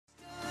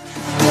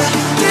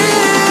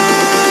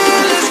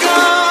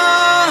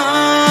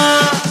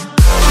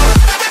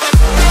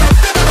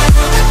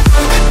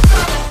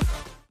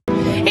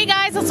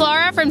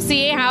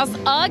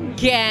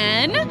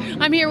again.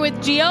 I'm here with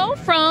Gio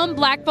from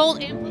Black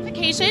Bolt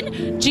Amplification.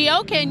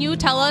 Gio, can you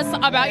tell us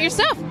about your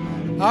stuff?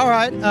 All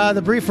right,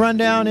 the brief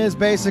rundown is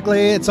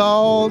basically the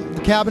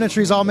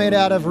cabinetry is all made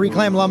out of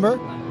reclaimed lumber.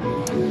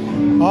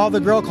 All the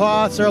grill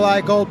cloths are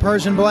like old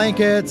Persian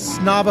blankets,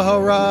 Navajo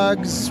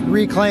rugs,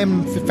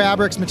 reclaimed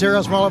fabrics,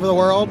 materials from all over the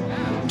world,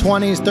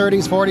 20s,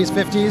 30s, 40s,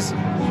 50s.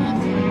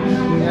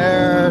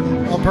 They're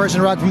old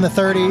Persian rug from the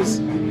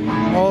 30s,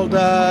 old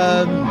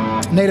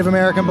Native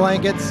American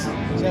blankets,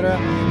 etc.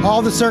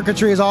 All the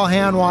circuitry is all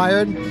hand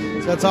wired,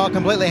 so it's all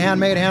completely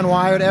handmade, hand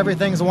wired.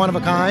 Everything's one of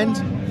a kind.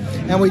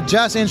 And we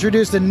just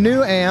introduced a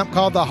new amp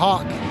called the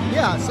Hawk.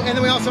 Yeah, and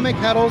then we also make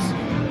pedals.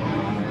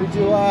 We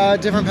do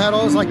different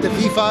pedals like the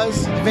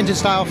V-Fuzz, vintage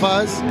style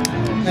fuzz,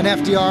 an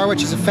FDR,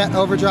 which is a FET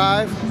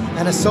overdrive,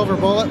 and a Silver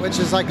Bullet, which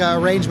is like a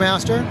Range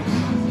Master.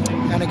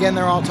 And again,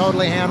 they're all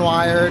totally hand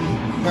wired,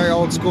 very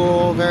old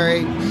school,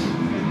 very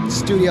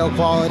studio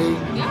quality,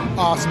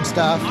 awesome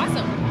stuff.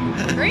 Awesome.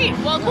 Great.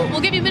 Well, cool. We'll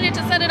give you a minute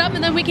to set it up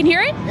and then we can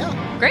hear it? Yeah.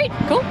 Great.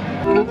 Cool.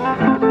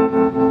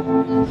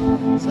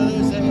 So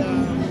there's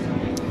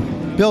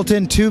a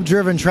built-in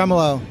tube-driven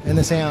tremolo in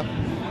this amp.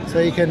 So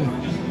you can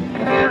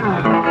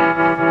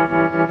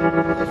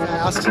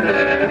fast to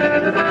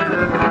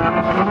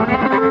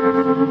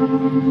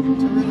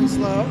really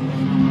slow.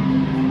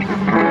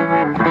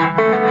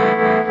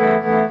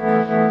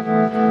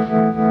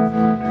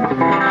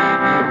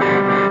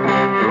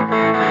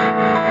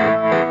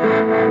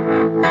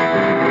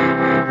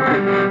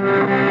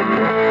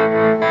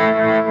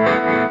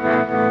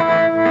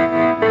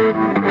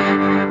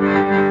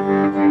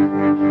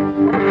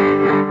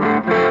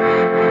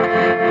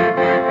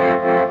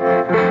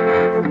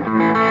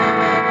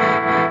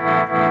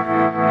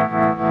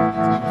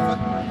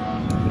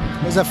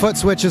 There's a foot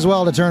switch as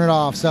well to turn it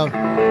off, so. Here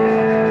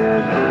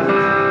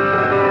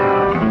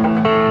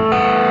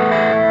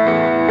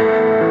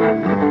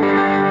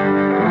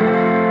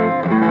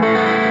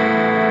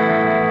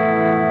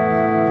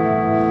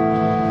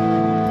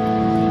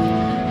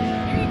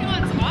you go,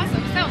 it's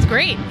awesome. It sounds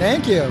great.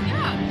 Thank you.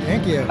 Yeah.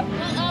 Thank you.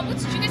 Well, do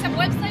you guys have a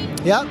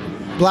website? Yep,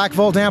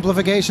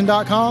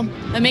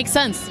 blackvoltamplification.com. That makes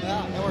sense.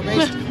 Yeah,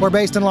 and we're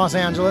based in Los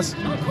Angeles.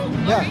 Oh, cool.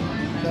 Yeah. Right.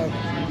 So.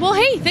 Well,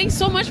 hey, thanks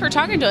so much for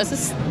talking to us.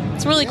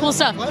 It's really cool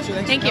stuff. Pleasure.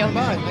 Thanks Thank for you. coming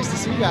by. Nice to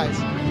see you guys.